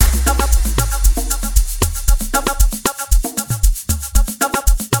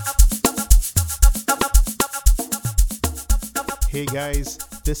Hey guys,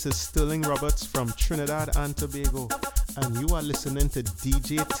 this is Sterling Roberts from Trinidad and Tobago, and you are listening to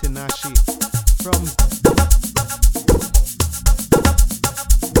DJ Tinashe from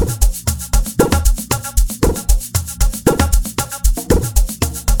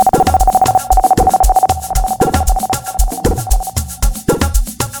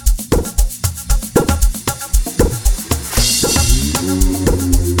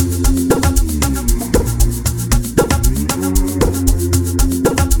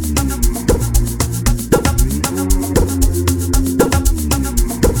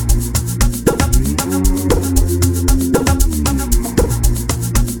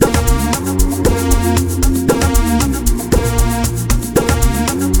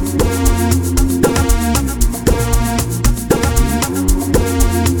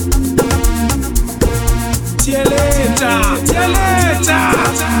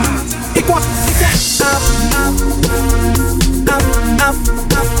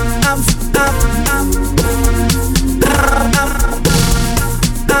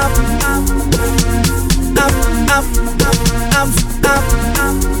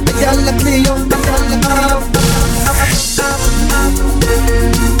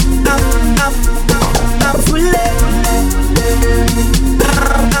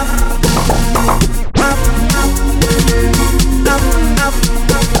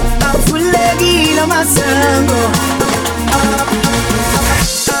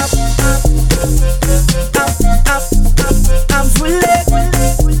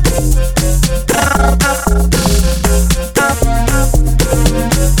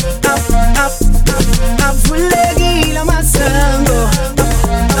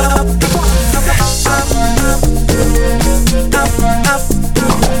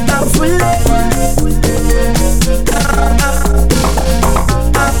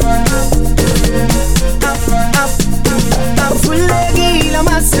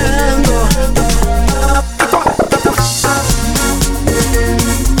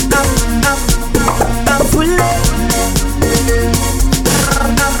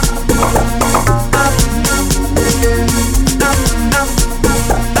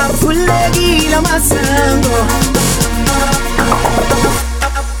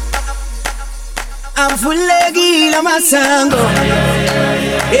Sango,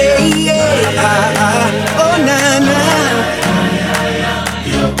 hey, yeah, oh na na,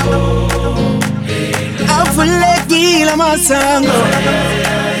 Afuleki la masango,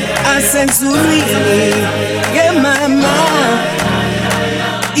 asensuri, yeah mama,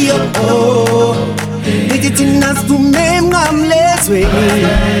 yo, nigitinas tu mem gamleswe,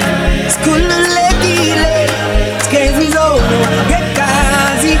 skululekile, skezizo,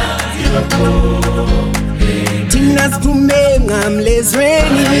 gekazi. Nas kumengam les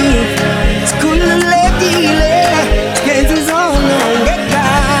reni skululekile kezizono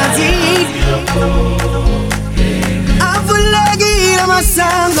ngekazi avulagile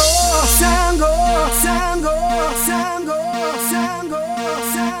masango sango sango sango sango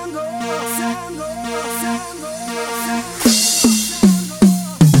sango sango sango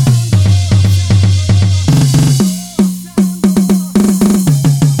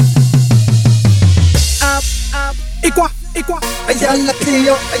Ayala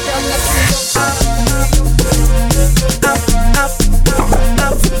Clio, Ayala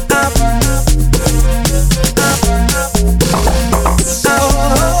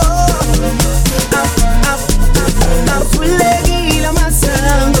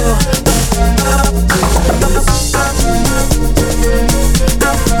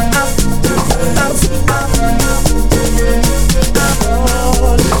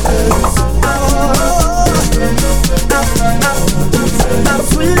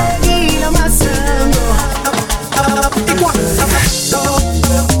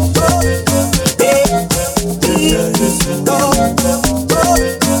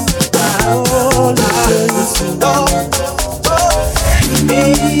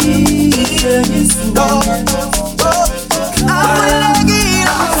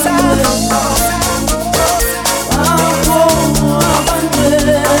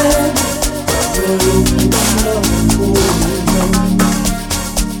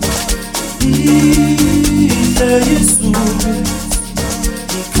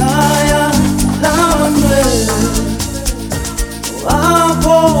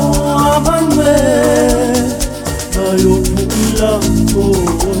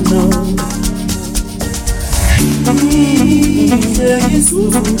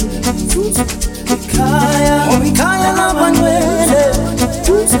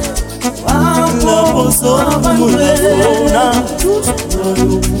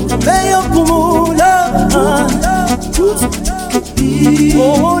Meio pula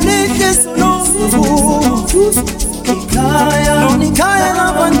Oleke solo Nikaya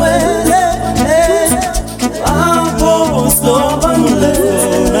na banwele Aposto banwele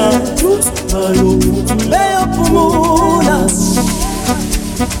Meyo pumula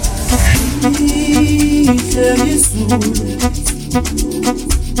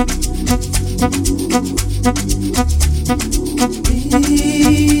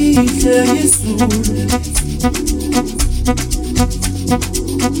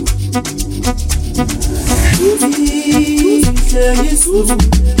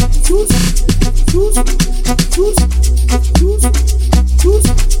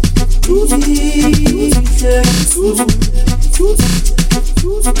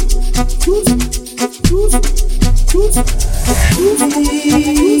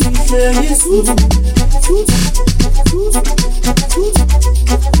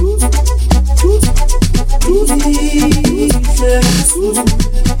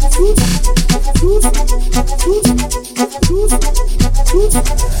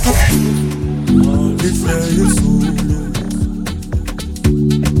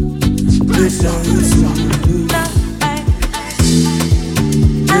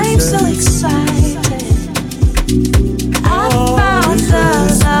I'm so excited. I found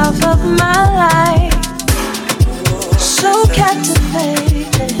the love of my life. So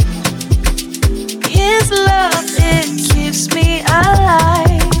captivated. His love, it keeps me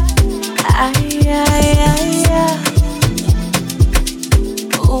alive.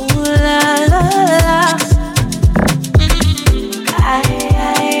 Ooh la la la.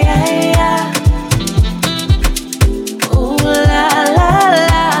 Ooh la la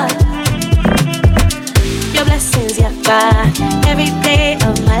la. Your blessings, every day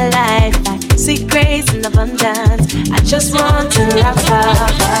of my life. I see grace and abundance. I just want to laugh.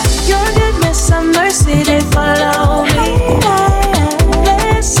 Your goodness and mercy, they follow me.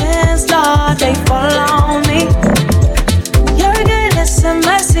 Blessings, Lord, they follow me. Your goodness and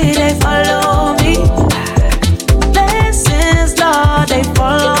mercy, they follow me. Blessings, Lord, they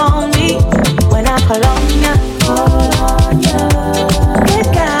follow me. When I call on ya, good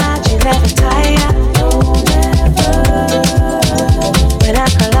God, you never tire. When I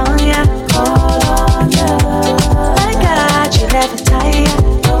call on ya, my God, you never tire.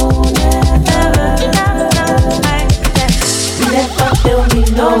 You never feel me,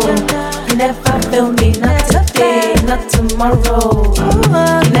 no. You never feel me, not today, not tomorrow. You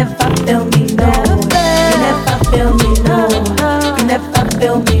never feel me, no. You never feel me, no. You never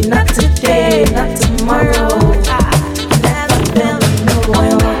feel me, not today, not tomorrow. You never feel me, no. When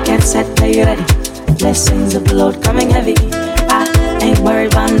your work gets set, are you ready? Blessings of the Lord coming heavy. I ain't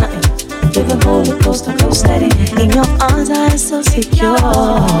worried about nothing. With the Holy Ghost, I go steady. In your arms, I am so secure. I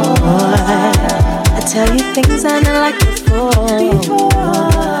tell you things I not like before.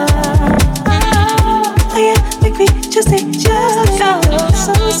 Oh yeah, make me just go.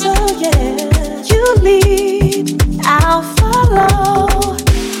 So yeah. You lead, I'll follow.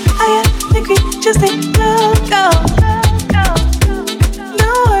 Oh yeah, make me just go.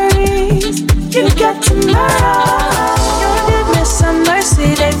 No worries, you got tomorrow. Your goodness and mercy,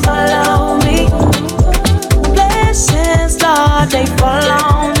 they follow me. Blessings, Lord, they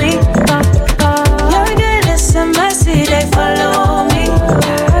follow me. Your goodness and mercy, they follow me.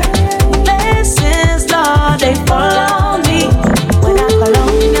 Blessings, Lord, they follow me. When I call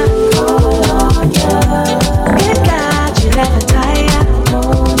on ya, good God, you never tire.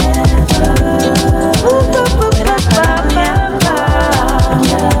 When I call on ya,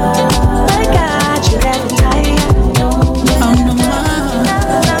 my God, you never tire.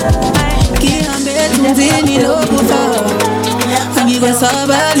 Kihambe tunzini lokufa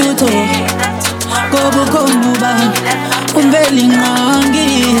angikwesaba lutho kobukhomba umbeli nqangi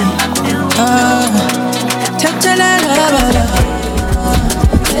chachalela baba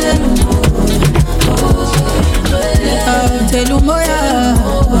tell umoya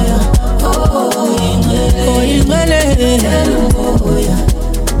oyingcwele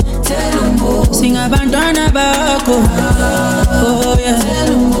singabantwana bakho oh yeah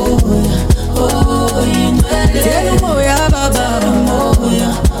tell umoya baba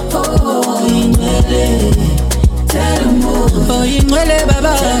oyingcwele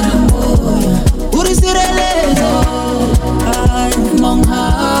baba urisirelezo ay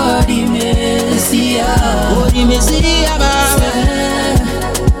monghadi mesia ori mesia baba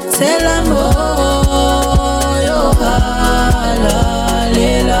tell amoyo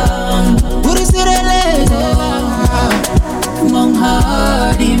halalela urisirelezo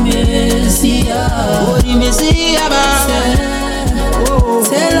monghadi mesia ori mesia baba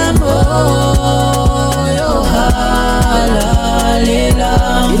tell amoyo halalela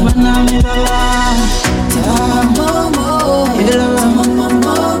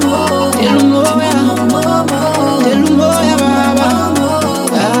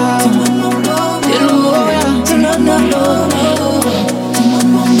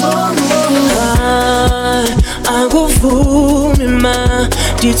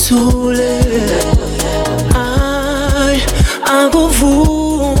dithule ay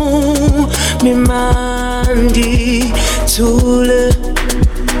akuvumi mandi thule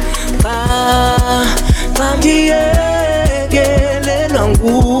bandiyekelelwa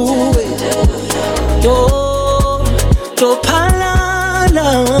nguwe tophalala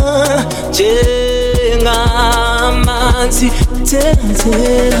njengamanzi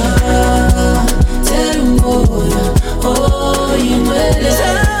tenzela umoya oyingcwele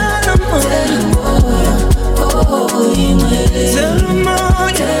tela umoya oyingcwele tela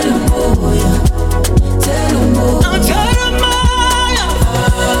umoya tela umoya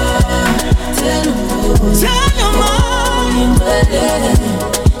tela umoya tela umoya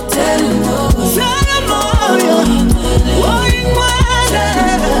tela umoya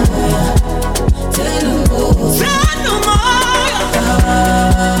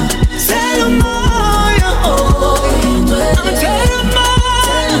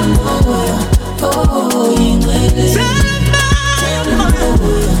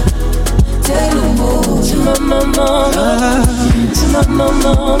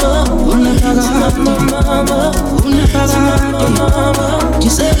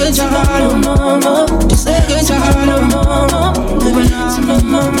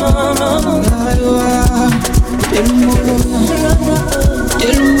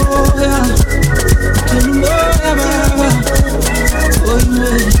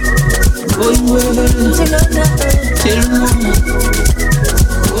oyingcwele tela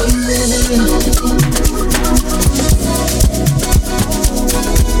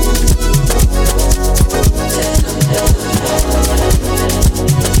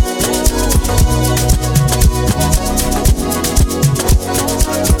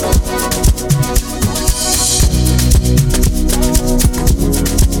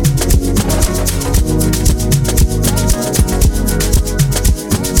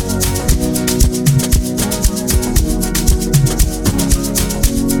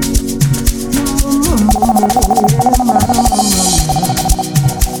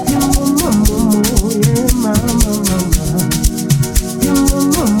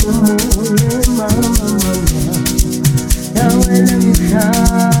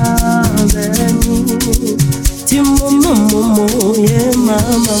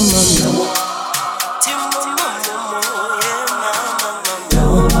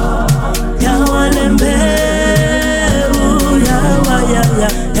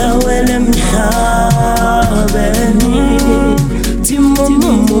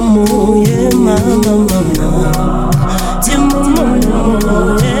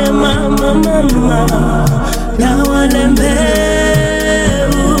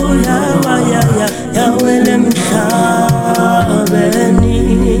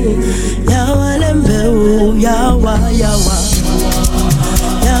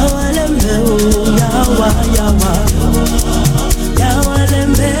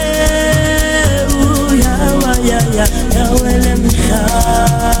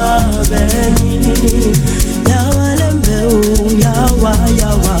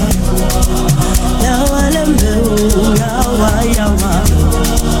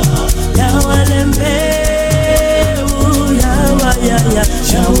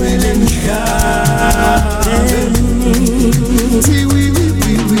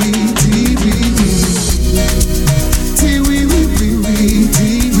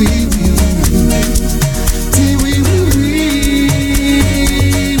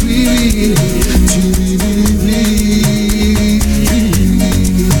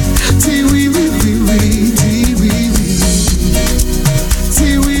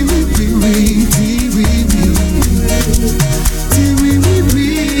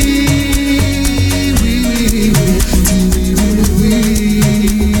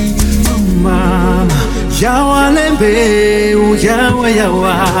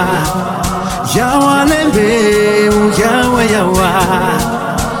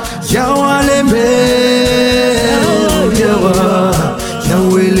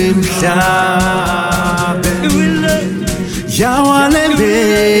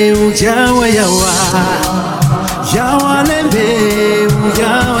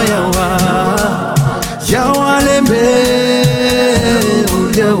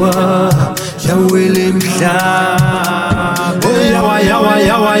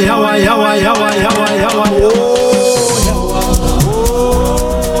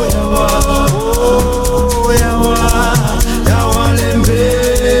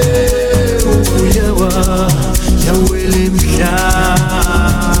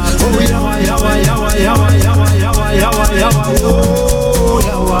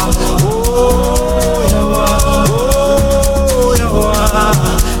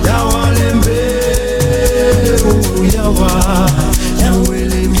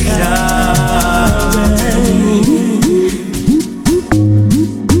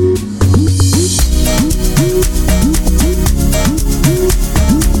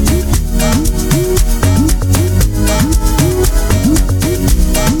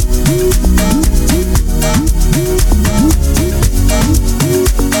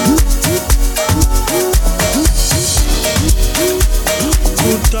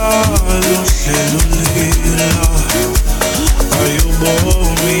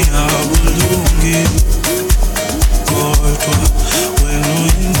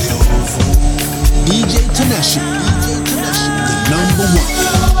DJ Tinashe, the number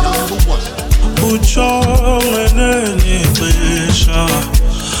one. Uchongene nixesha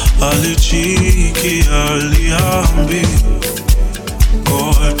alijiki alihambi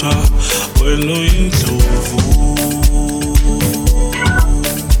kodwa wena uyindlovu.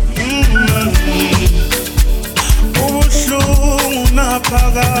 Ubuhlungu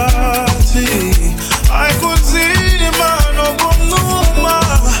naphakathi ayikunzima nokunquma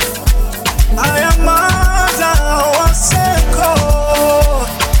ayamaza wasekho.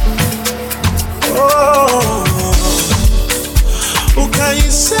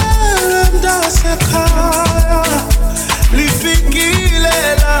 Ukhanyisela mntasekhaya lifikile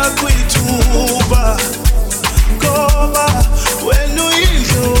lakwithuba ngoba wena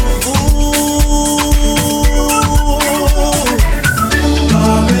uyindlovu.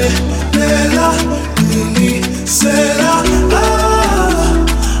 Babelela nginisela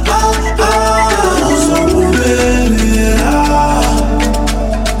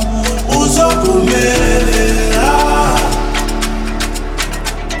uzophumelela.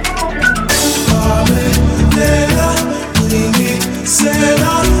 Babelela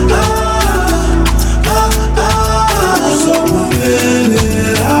nginisela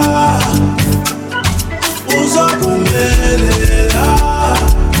uzophumelela. Uzophumelela.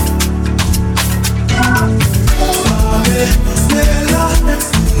 Babelela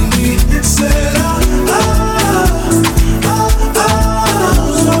nginisela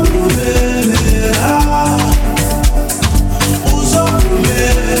uzophumelela. Uzophumelela.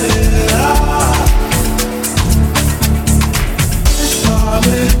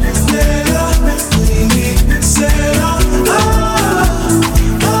 Babelela nginisela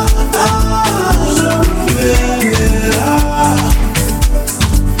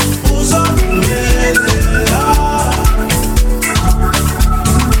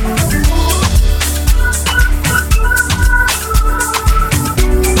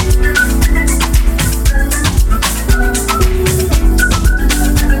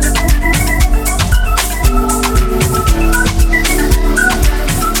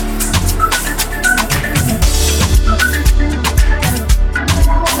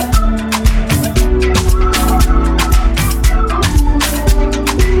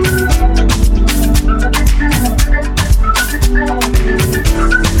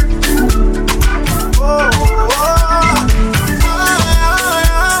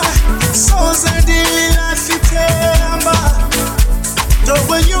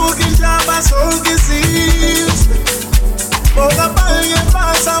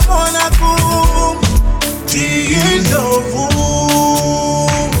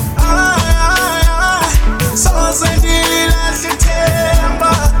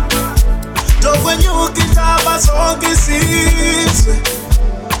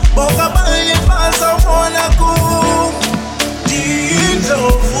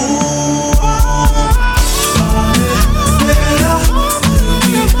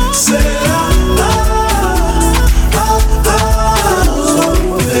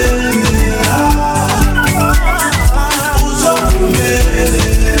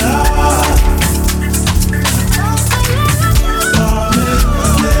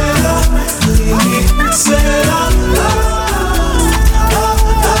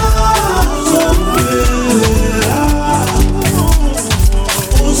uzophumelela.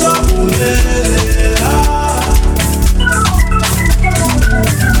 Uzophumelela.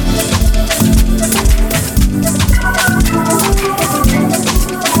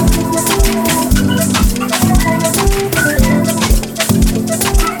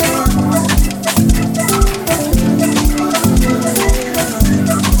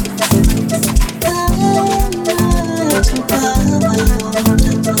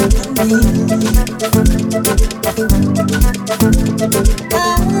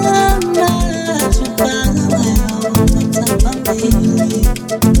 I'm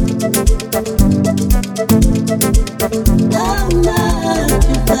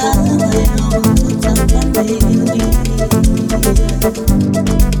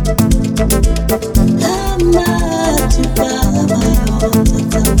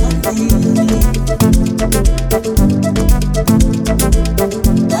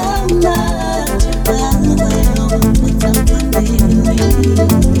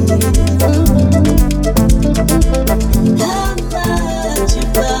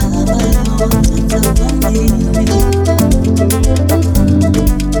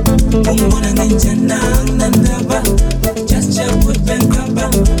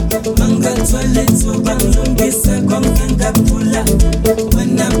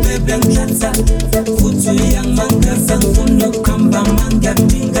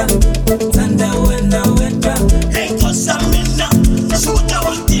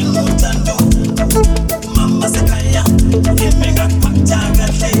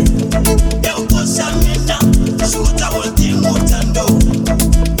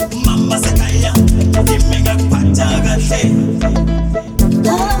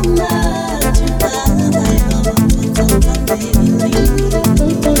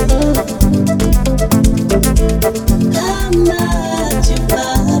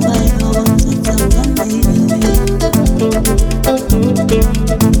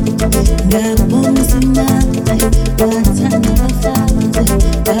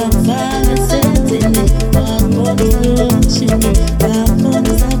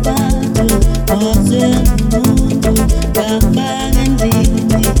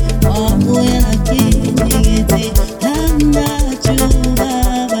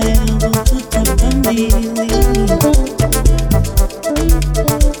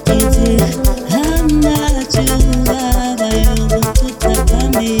Hamna chuva bayo kututa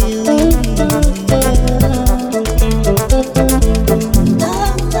pamili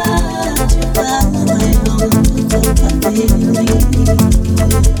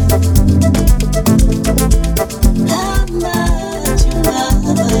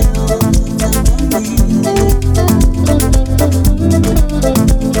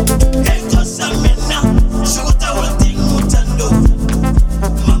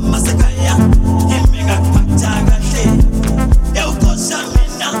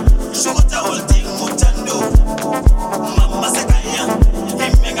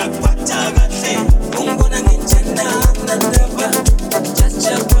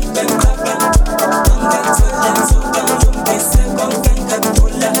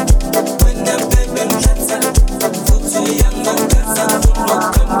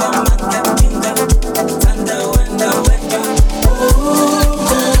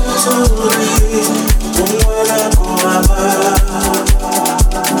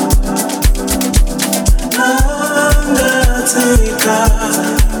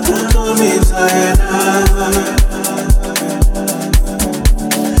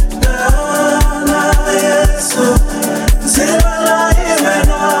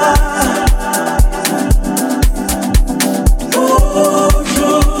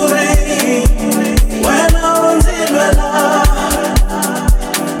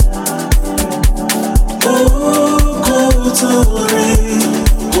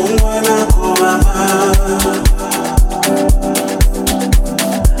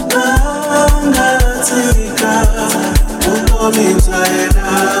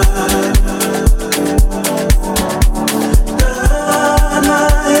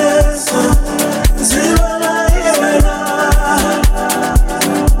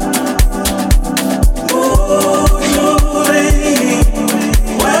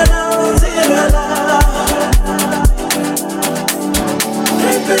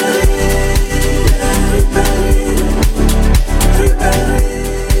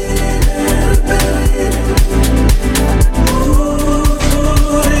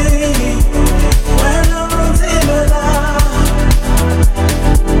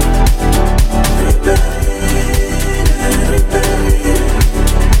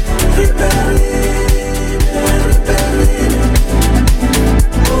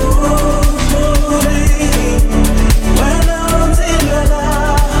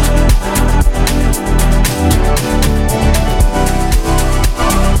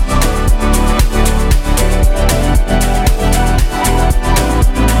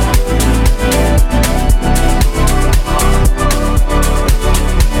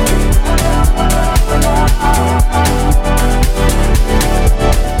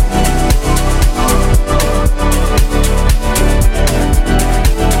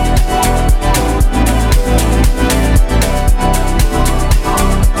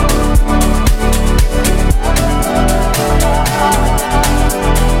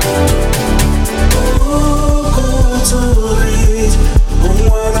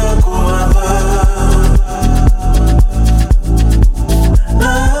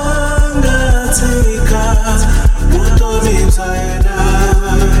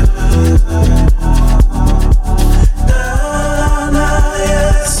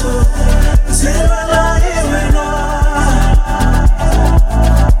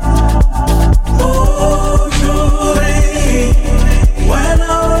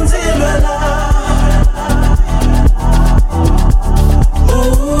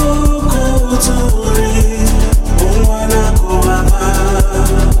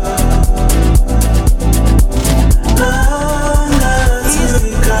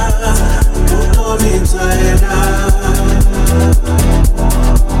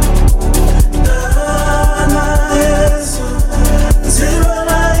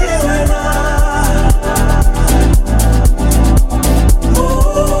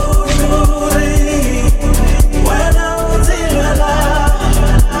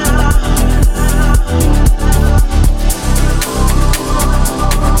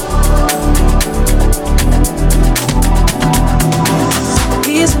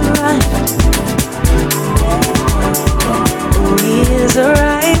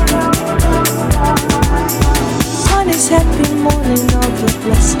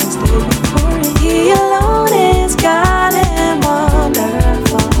blessings they be pouring. He alone is God and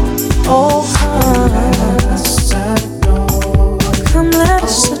wonderful. Oh, come, let us adore. Come, let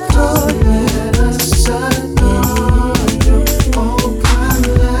us adore you. Let us adore you. Oh, come,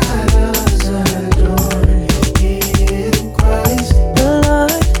 let us adore in Christ the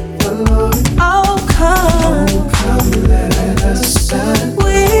Lord. Oh, come, let us adore.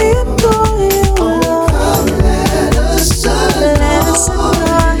 We adore you, Lord. Come, let us adore. Let us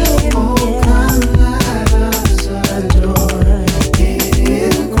adore Him. Oh, come, let us adore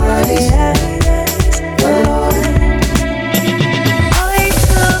in Christ the Lord.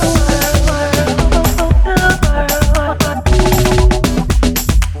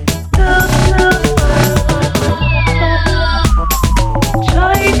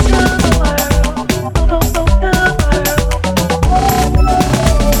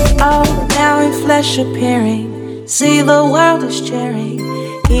 Oh, now in flesh appearing, see the world is cheering.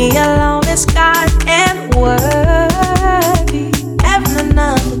 He alone is God and worthy. Heaven and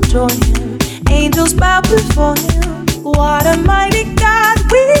earth adore Him. Angels bow before Him. What a mighty God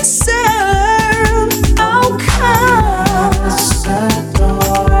we serve. Oh, come, let us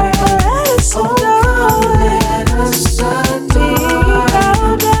adore. Let us adore. Let us adore.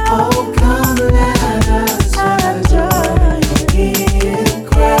 Oh, come, let us adore in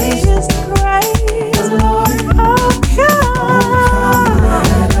Christ the Lord. Oh, come,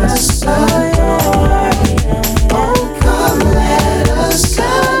 let us adore. Oh, come, let us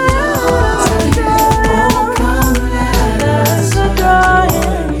adore. Oh, come, let us adore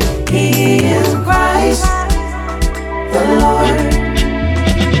Him. He is Christ the Lord.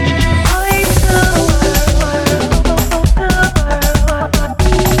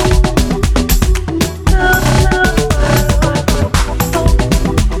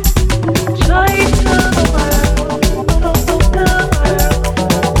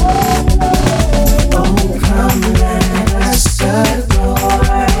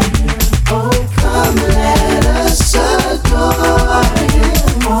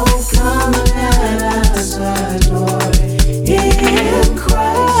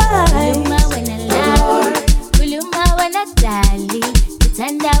 Kuluma wena dali,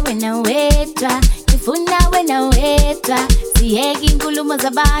 kutanda wena wetwa, kifuna wena wetwa. Siyeki inkulumo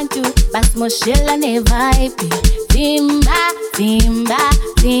zabantu, basimoshela nevibe. Vimba, vimba,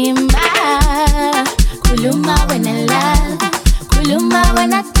 vimba. Kuluma wena love, kuluma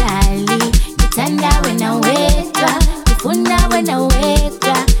wena dali, kutanda wena wetwa, kifuna wena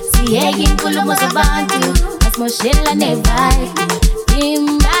wetwa. Siyeki inkulumo zabantu, basimoshela nevibe.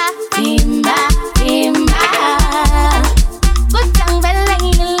 Vimba, vimba, vimba. Kutang beleng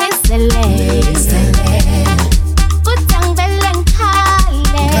ilisele, kutang beleng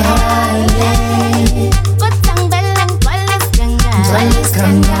kale, kutang beleng walis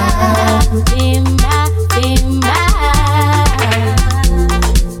kanga. Bimba, bimba.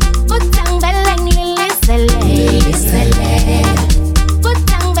 Kutang beleng ilisele,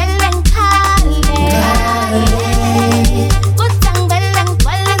 kutang beleng kale, kutang beleng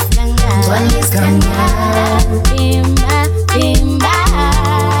walis kanga. Bimba, bimba.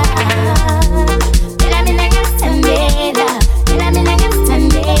 Bela mina gastandela, bela mina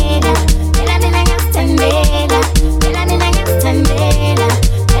gastandela, bela mina gastandela, bela mina gastandela,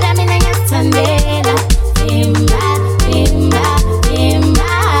 bela mina gastandela. Bimba, bimba, bimba.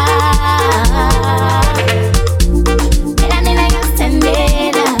 Bela mina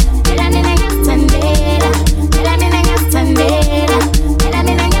gastandela, bela mina gastandela, bela mina gastandela, bela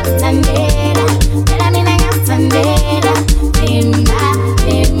mina gastandela, bela mina gastandela. Bimba,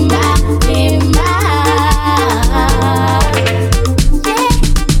 bimba, bimba. Yeah,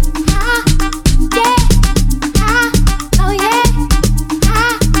 ha, yeah, ha, oh yeah, ha,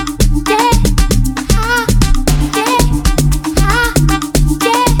 yeah, ha, yeah, ha,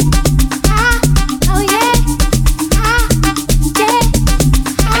 yeah, ha, oh yeah, ha, yeah,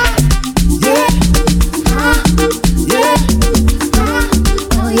 ha, Yeah, ha, yeah,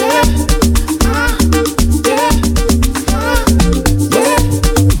 oh yeah, ha, yeah, ha, yeah,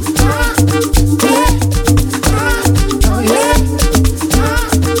 oh yeah.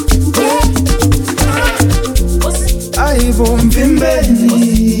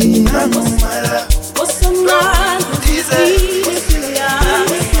 ayibomvimbeni angumala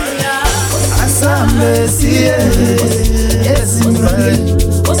asambe siye ezimbali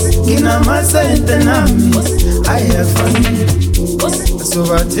nginamasente nami ayafani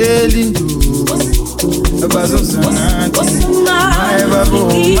sobatheli nduku abazozanathi maye babo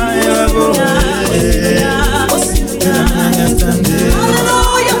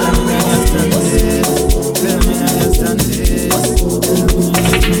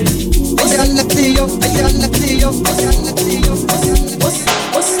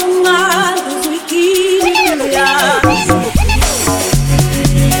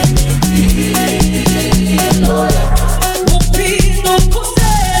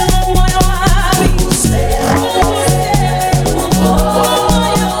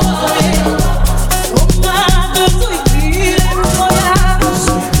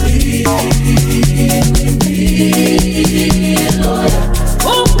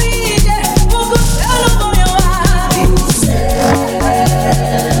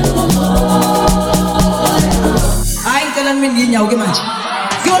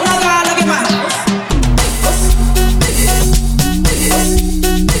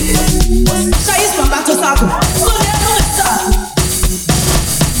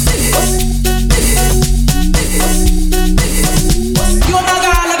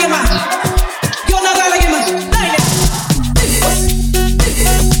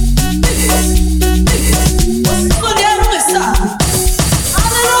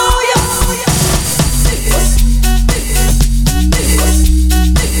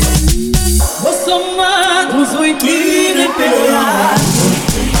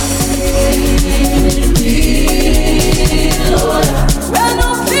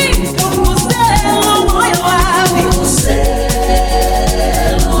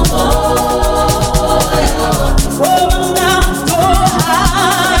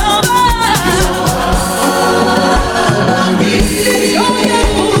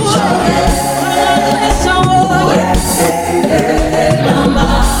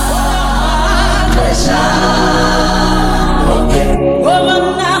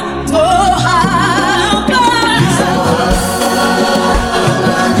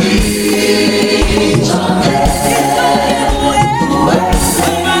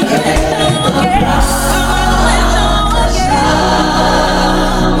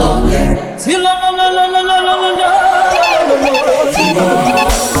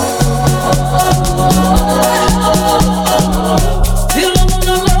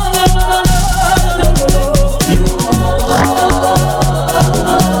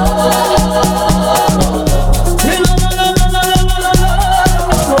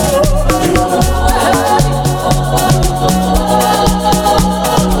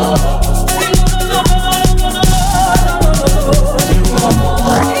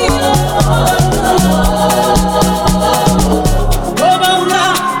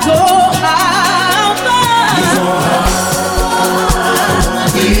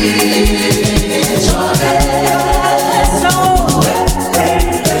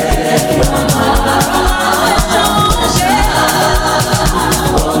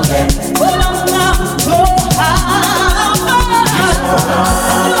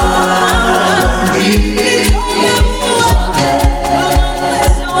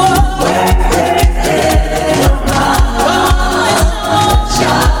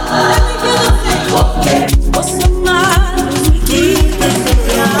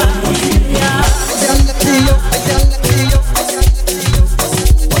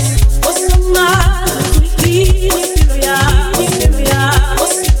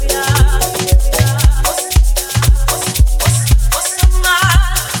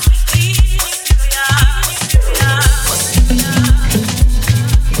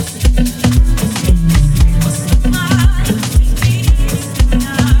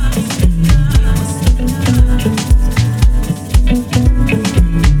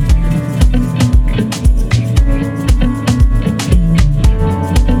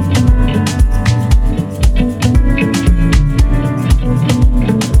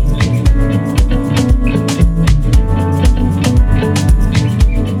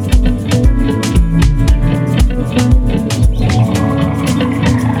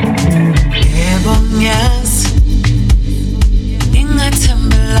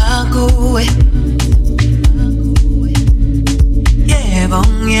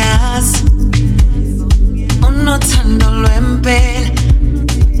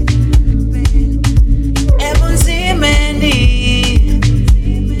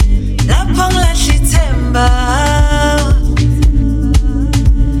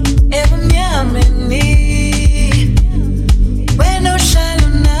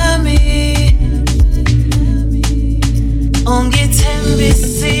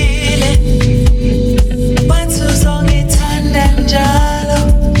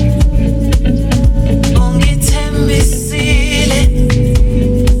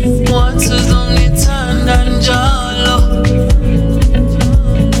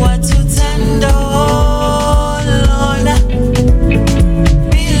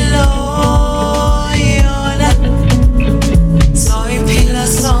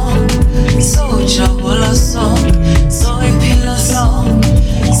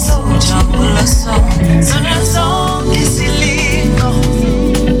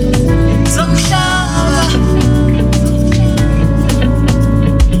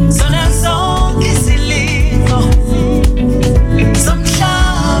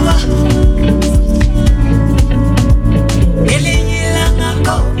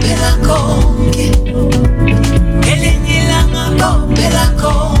phela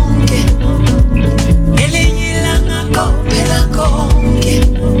konke elinye ilanga kophela konke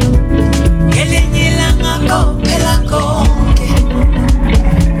elinye ilanga kophela konke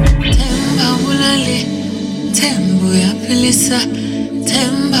Themba bulale Themba uyaphilisa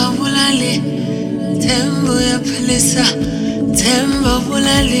Themba bulale Themba uyaphilisa Themba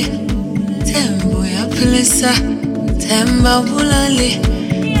bulale Themba uyaphilisa Themba bulale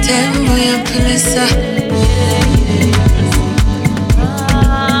Themba uyaphilisa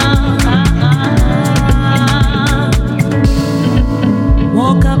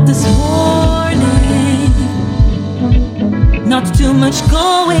Woke up this morning, not too much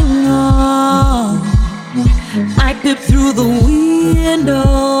going on. I peeped through the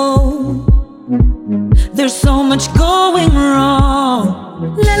window. There's so much going wrong.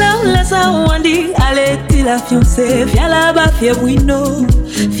 Lelo lesa wandi aleti la fiancée. Fiala ba fie buino,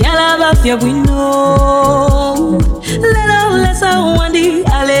 fiala ba fie buino. Lelo lesa wandi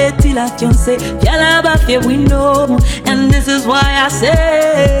aleti la fiancée. Fiala ba fie buino. And this is why I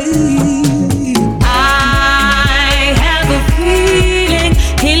say I have a feeling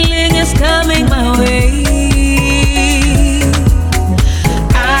healing is coming my way.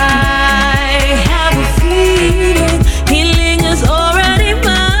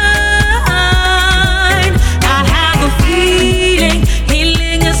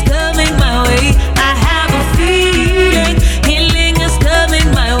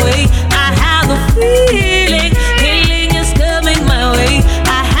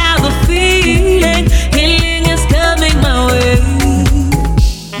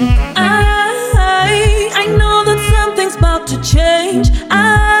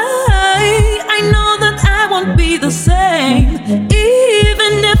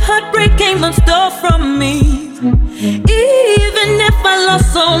 Stole from me, even if I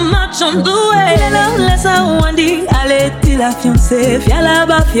lost so much on the way. Let's wandi aleti la fiancée. Fiala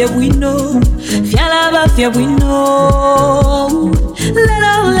ba fie buino, fiala ba fie buino.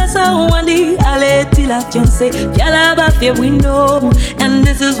 Let's wandi aleti la fiancée. Fiala ba fie buino. And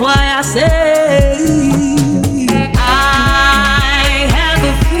this is why I say I have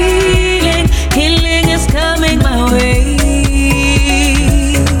a feeling healing is coming my way.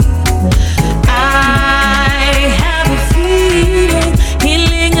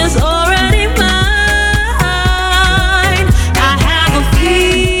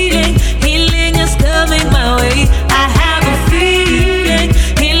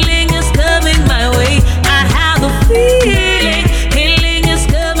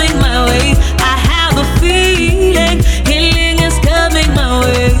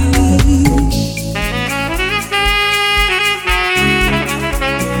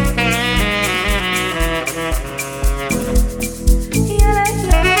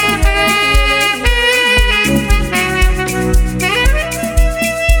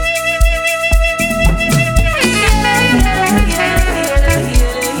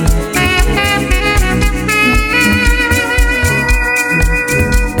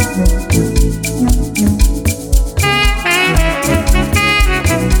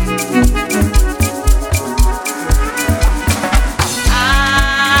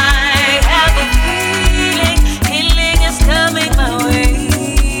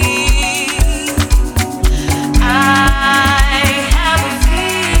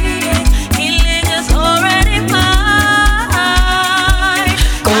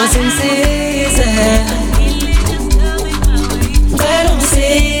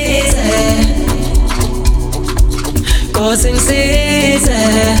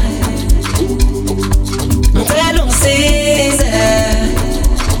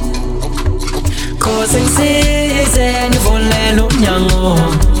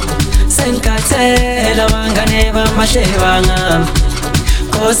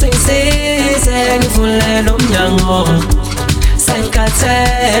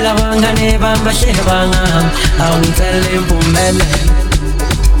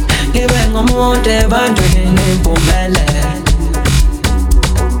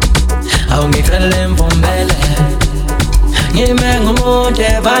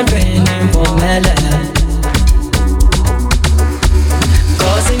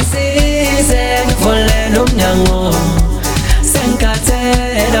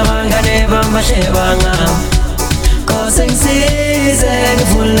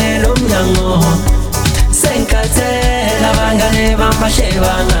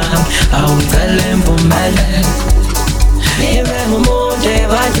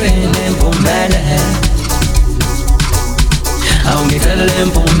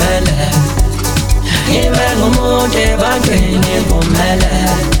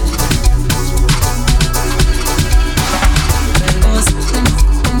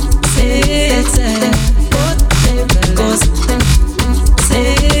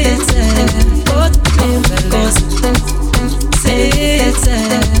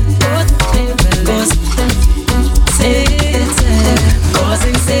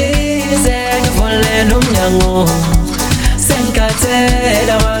 umnyango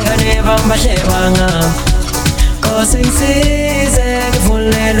senkathela wangane bamashebanga Kose ngisize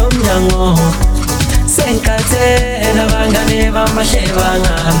ngivulele umnyango senkathela wangane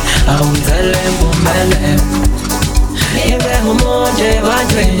bamashebanga awungicele mpumelelo Ibe ngumuntu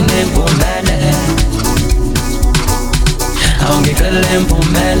ebantwini mpumelelo awungicele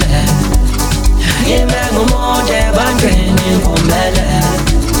mpumelelo Ibe ngumuntu ebantwini mpumelelo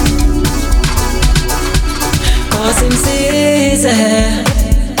Kose ngisize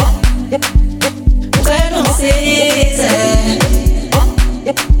Ngicela ungisize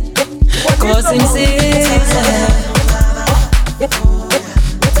Kose ngisize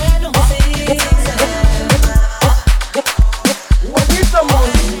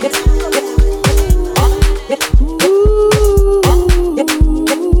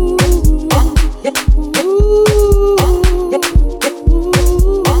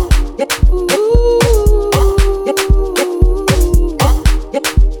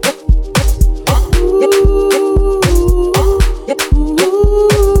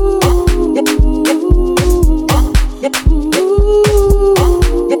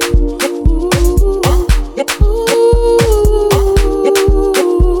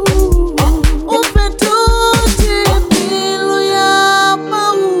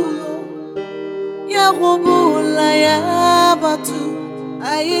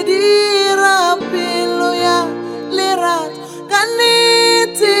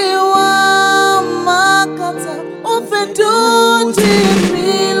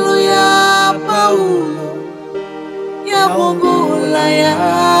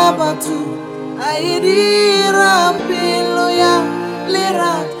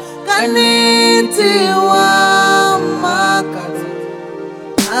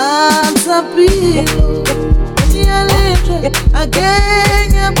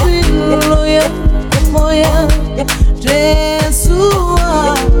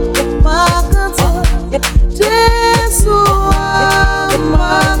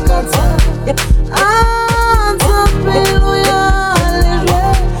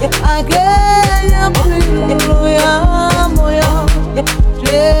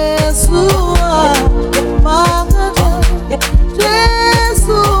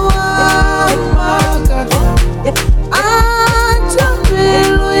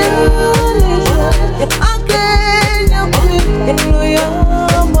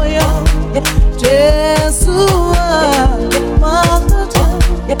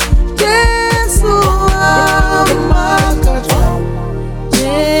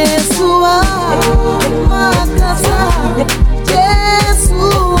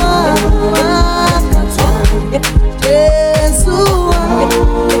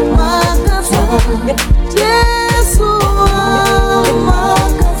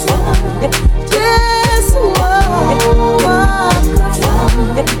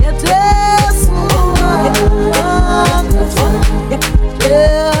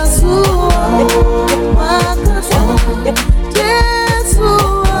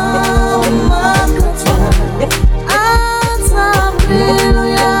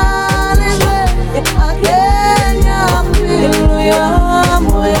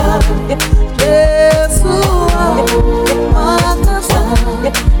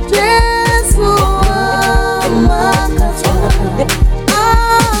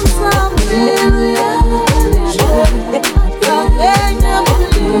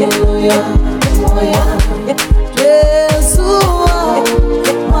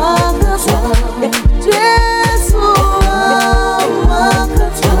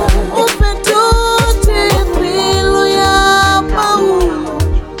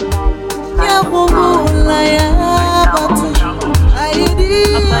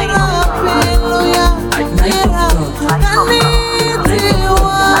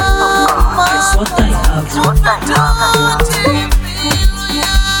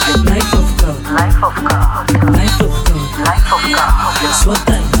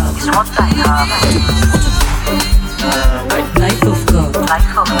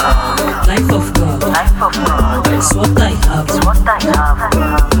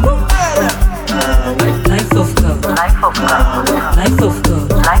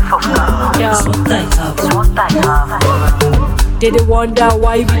Did they wonder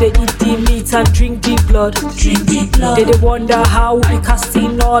why we dey eat the meat and drink the blood? Drink the blood. Did they wonder how we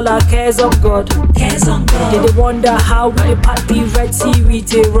casting all our cares on God? Cares on God. Did they wonder how we dey part the Red Sea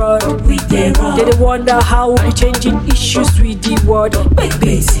with a rod? With a rod. Did they wonder how we changing issues with the word? Wait,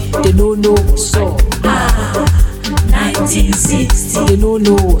 they don't know what's up. 1960. They don't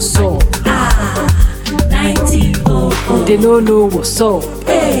know what's up. 1900. They don't know what's up.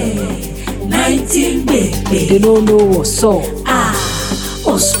 Hey. 19 baby. They don't know what's up.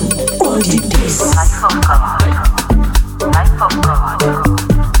 Also, all the days. Life of God. Life of God.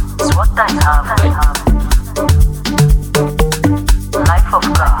 It's what I have. Life of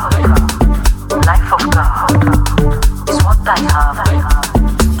God. Life of God. It's what I have.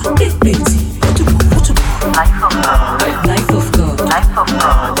 Life of God. Life of God. Life of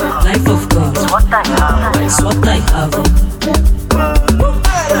God. Life of God. It's what I have. It's what I have.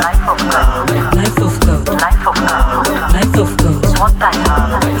 Life of God. Life of God. Life of God. Life of God. It's what I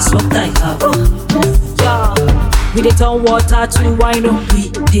have. It's what I have. We dey turn water to wine. We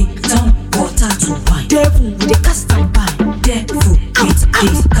dey turn water to wine. Devil, we dey cast and bind. Devil, it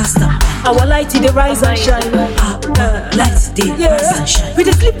dey cast and bind. Our light dey rise and shine. Our light dey rise and shine. We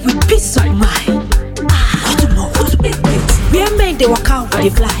dey sleep with peace of mind. Where men dey walk out, we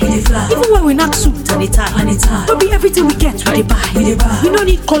dey fly. Even when we knock suit and a tie. Don't be everything we get, we dey buy. We no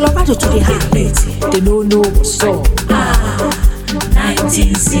need Colorado to dey hide. They don't know what's up.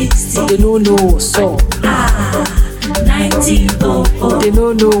 1960. They don't know what's up. 1900. They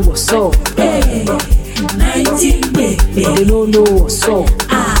don't know what's up. 19 baby. They don't know what's up.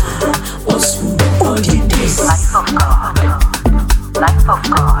 Also, all the days. Life of God. Life of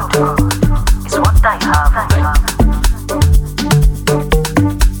God. It's what I have.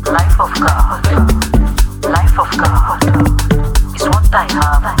 Life of God. Life of God. It's what I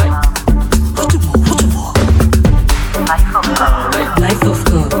have. Life of God. Life of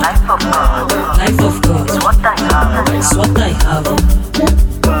God. Life of God. Life of God. It's what I have. It's what I have.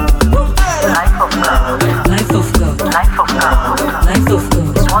 Life of God. Life of God. Life of God. Life of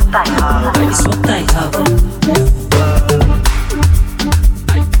God.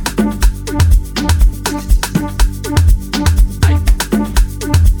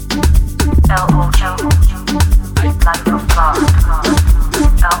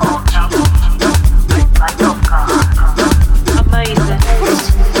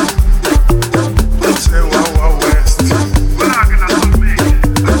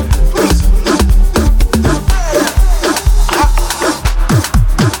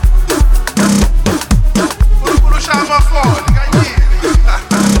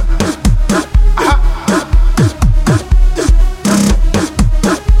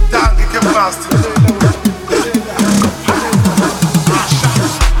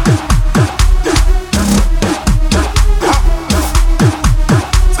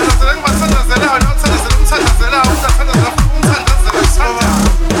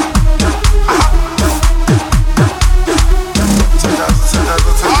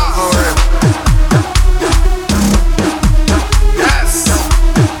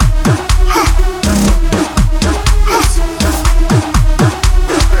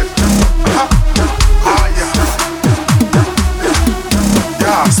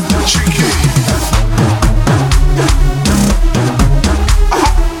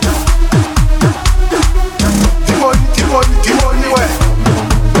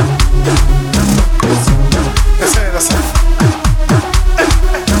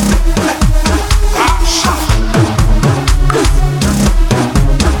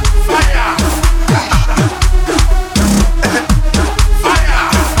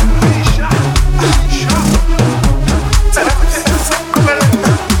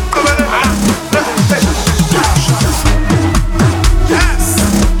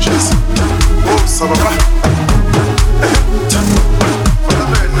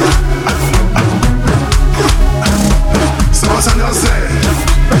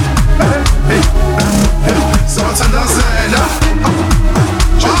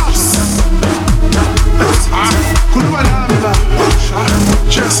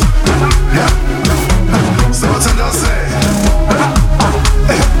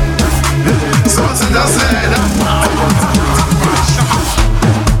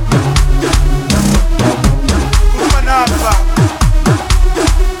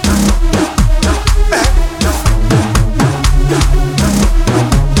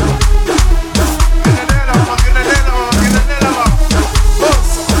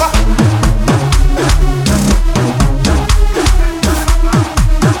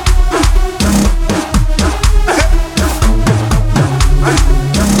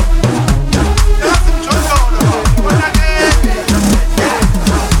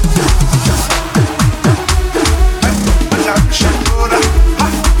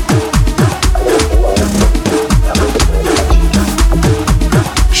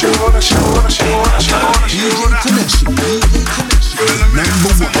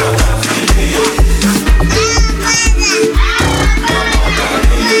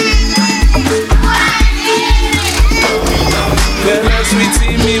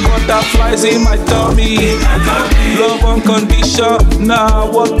 sweet in me, butterflies in my tummy. Love on condition, now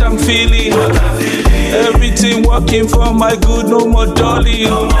what I'm feeling. Everything working for my good, no more dolly.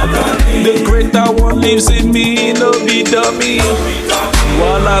 The greater one lives in me, no be dummy.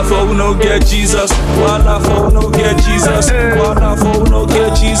 Walla for no get Jesus, walla for no get Jesus, walla for no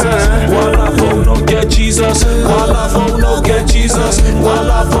get Jesus, walla for no get Jesus, walla for no get Jesus,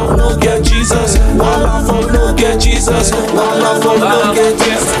 walla for no get Jesus, walla for no get Jesus, walla for no get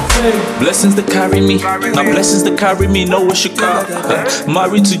Jesus. Blessings that carry me, now blessings that carry me, no one should come.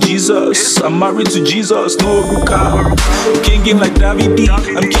 Married to Jesus, I'm married to Jesus, no ruka. Kinging like Davide,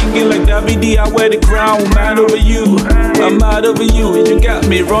 I'm kinging like Davide, I wear the crown, mad over you, I'm mad over you, and you got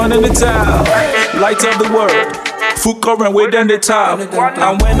me running the town. Light of the world, full current way down the top.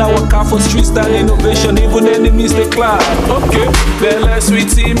 And when I walk out for streets, that innovation, even enemies they climb. Okay, then let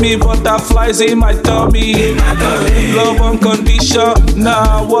sweet in me, butterflies in my tummy. Love on condition,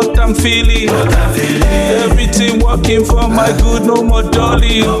 now what I'm feeling. Everything working for my good, no more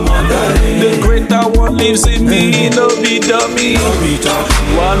dolly. The greater one lives in me, no be dummy.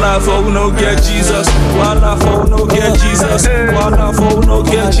 Walla for no get Jesus, walla for no get Jesus, walla for no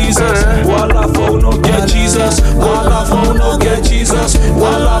get Jesus, walla for no get Jesus, walla for no get Jesus,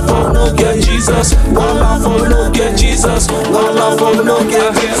 walla for no get Jesus, walla for no get Jesus, walla for no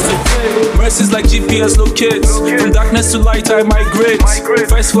get Jesus. Mercies like GPS locates, from darkness to light I migrate.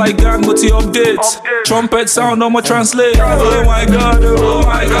 First flight gang, but the updates. Trumpet sound, no more translate. Oh my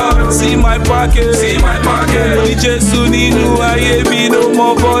God, see my pocket, see my pocket. Jesus ninu aye me no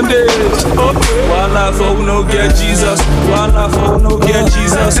more bondage. Walla for no get Jesus, walla for no get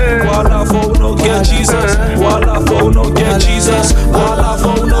Jesus, walla for no get Jesus, walla for no get Jesus, walla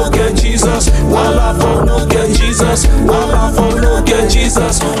for no get Jesus, walla for no get Jesus, walla for no get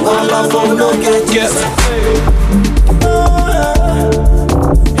Jesus, walla for no get Jesus.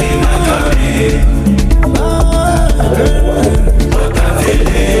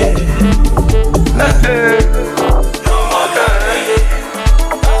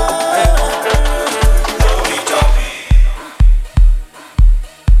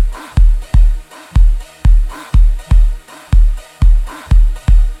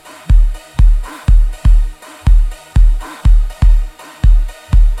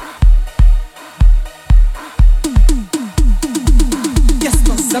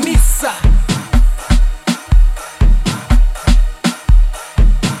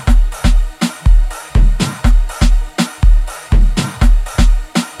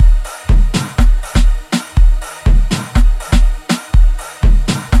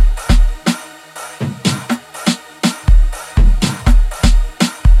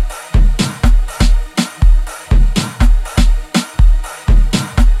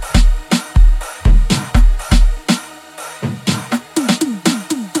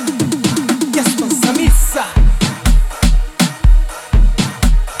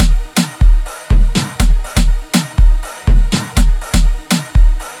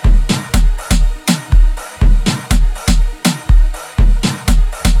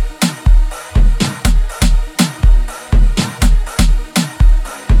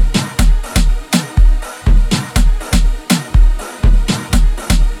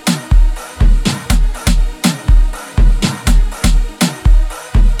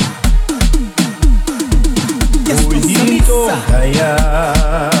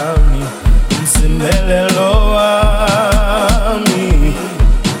 Yami, msimelelo wami,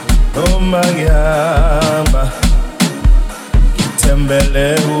 noma ngihamba,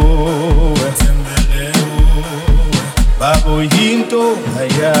 tembele uwe, babu yinto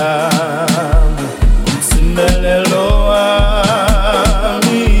yami, msimelelo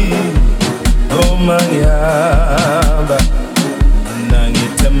wami, noma ngihamba,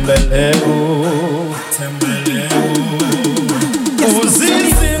 nangitembele uwe, tembele uwe.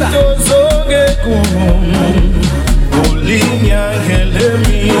 Uzizinto zonke kum ulinyangele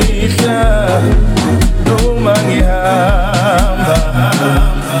mihla noma ngihamba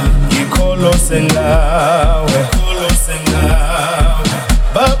ngikholose ngawe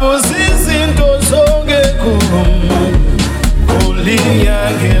babu zizinto zonke kum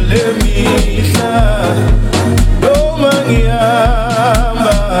ulinyangele mihla noma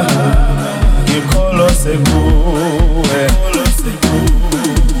ngihamba ngikholose kuwe.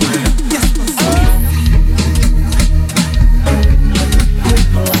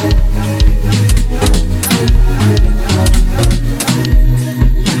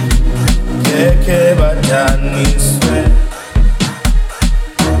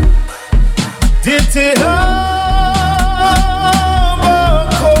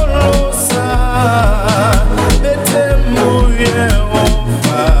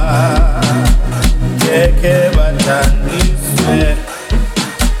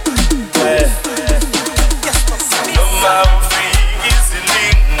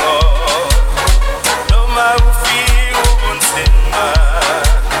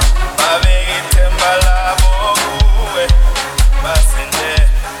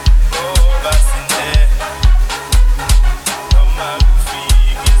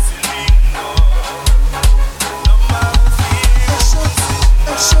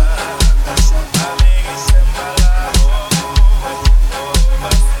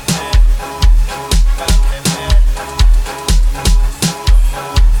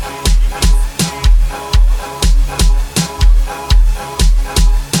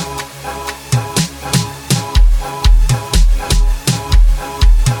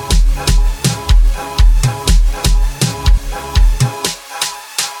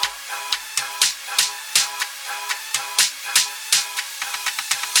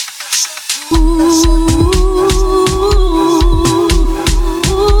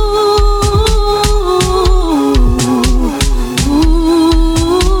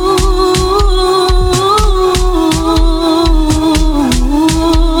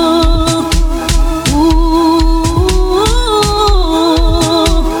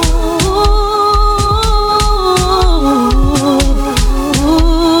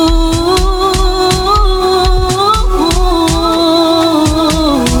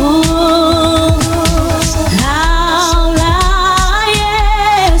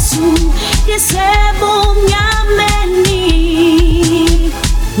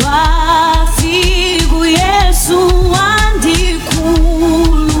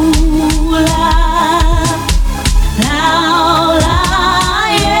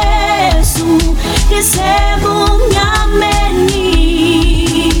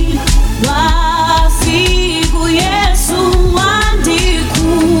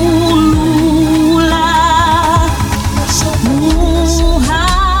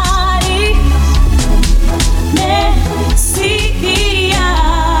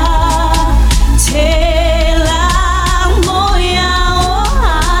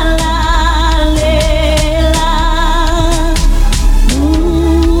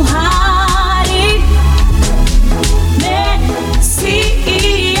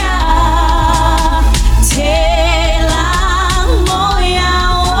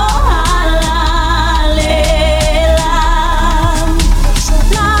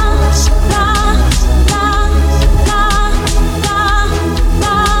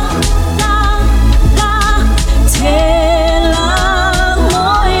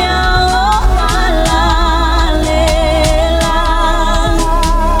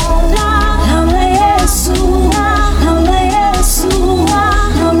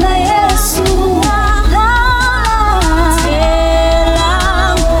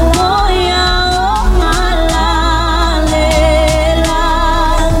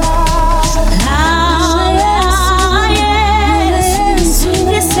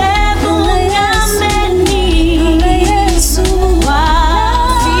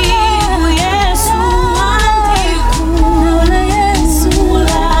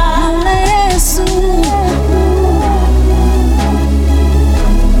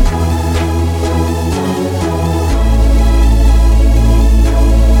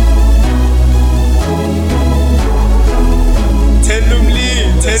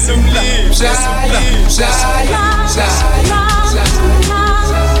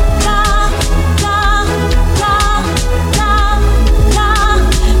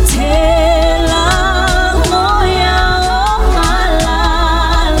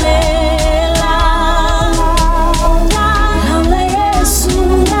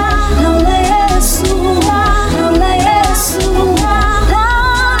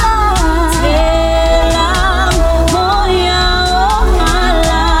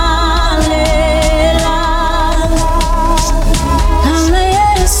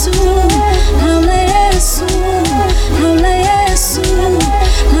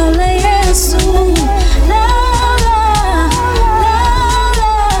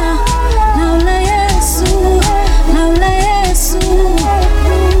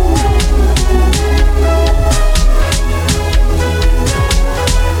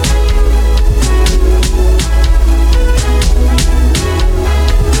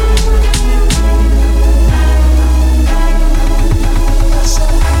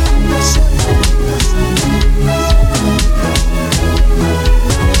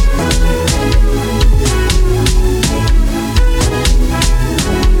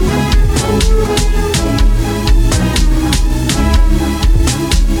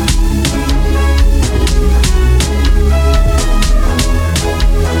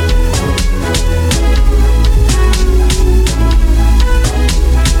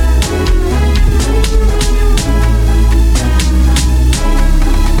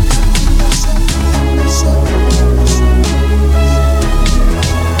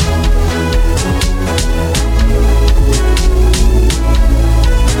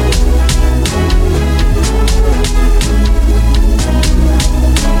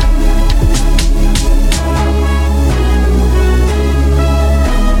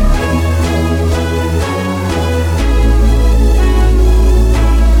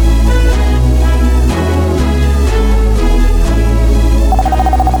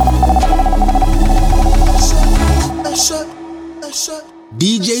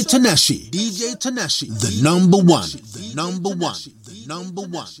 DJ Tanashi, the number one, the number one, the number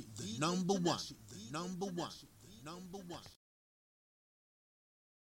one, the number one, the number one, the number one.